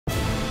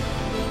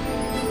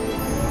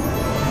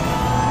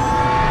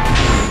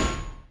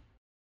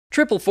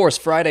Triple Force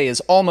Friday is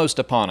almost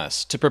upon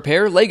us. To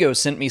prepare, LEGO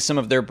sent me some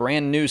of their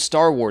brand new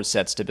Star Wars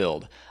sets to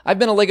build. I've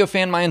been a LEGO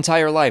fan my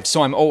entire life,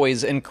 so I'm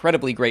always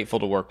incredibly grateful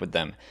to work with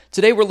them.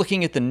 Today we're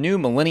looking at the new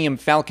Millennium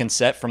Falcon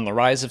set from The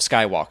Rise of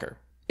Skywalker.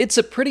 It's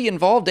a pretty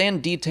involved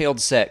and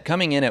detailed set,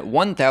 coming in at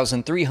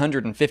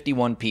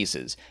 1,351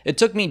 pieces. It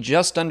took me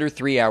just under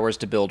 3 hours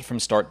to build from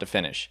start to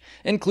finish.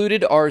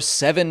 Included are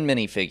 7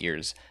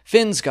 minifigures.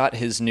 Finn's got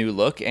his new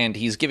look, and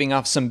he's giving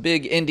off some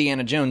big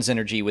Indiana Jones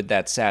energy with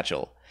that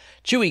satchel.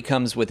 Chewie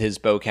comes with his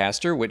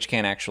bowcaster, which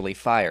can actually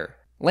fire.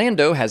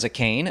 Lando has a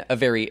cane, a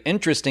very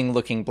interesting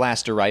looking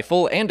blaster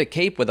rifle, and a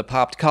cape with a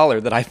popped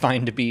collar that I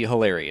find to be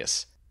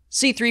hilarious.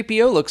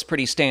 C-3PO looks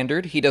pretty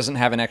standard. He doesn't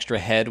have an extra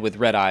head with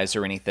red eyes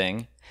or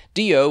anything.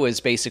 D-O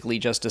is basically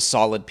just a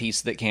solid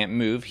piece that can't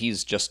move,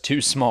 he's just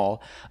too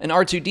small. And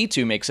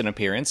R2-D2 makes an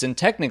appearance, and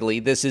technically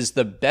this is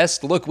the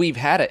best look we've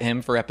had at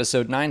him for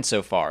Episode 9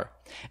 so far.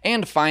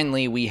 And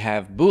finally, we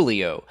have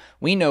Boolio.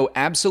 We know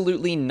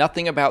absolutely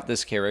nothing about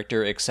this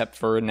character except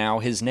for now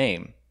his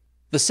name.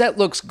 The set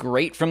looks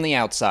great from the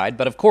outside,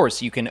 but of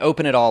course you can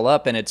open it all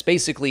up and it's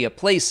basically a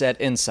playset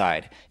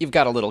inside. You've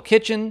got a little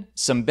kitchen,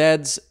 some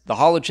beds, the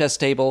holochess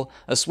table,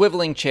 a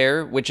swiveling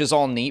chair, which is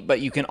all neat,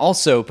 but you can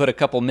also put a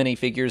couple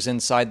minifigures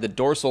inside the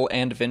dorsal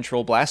and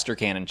ventral blaster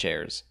cannon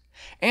chairs.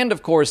 And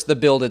of course, the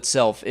build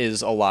itself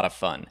is a lot of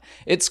fun.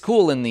 It's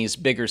cool in these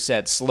bigger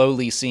sets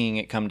slowly seeing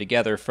it come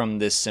together from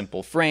this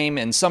simple frame,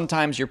 and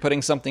sometimes you're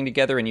putting something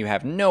together and you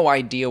have no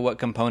idea what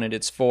component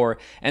it's for,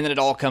 and then it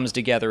all comes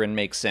together and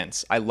makes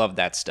sense. I love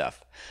that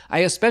stuff. I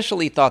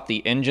especially thought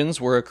the engines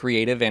were a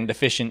creative and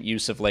efficient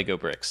use of LEGO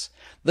bricks.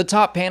 The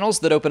top panels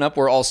that open up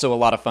were also a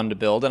lot of fun to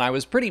build, and I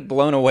was pretty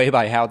blown away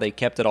by how they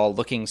kept it all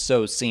looking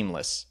so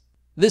seamless.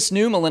 This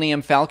new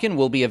Millennium Falcon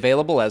will be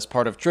available as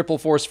part of Triple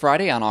Force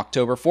Friday on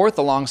October 4th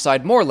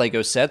alongside more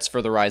LEGO sets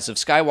for The Rise of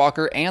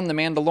Skywalker and The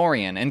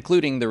Mandalorian,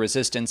 including the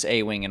Resistance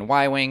A-Wing and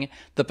Y-Wing,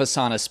 the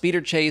Pisana Speeder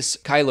Chase,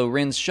 Kylo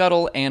Ren's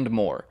shuttle, and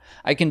more.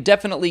 I can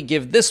definitely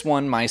give this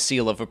one my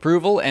seal of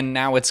approval, and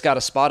now it's got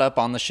a spot up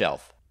on the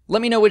shelf.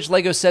 Let me know which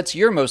LEGO sets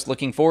you're most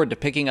looking forward to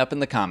picking up in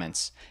the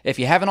comments. If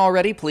you haven't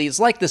already, please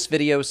like this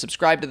video,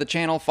 subscribe to the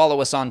channel,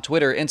 follow us on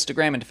Twitter,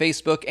 Instagram, and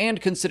Facebook, and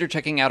consider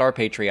checking out our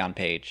Patreon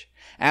page.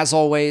 As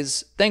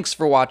always, thanks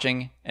for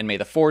watching, and may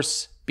the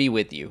Force be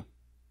with you.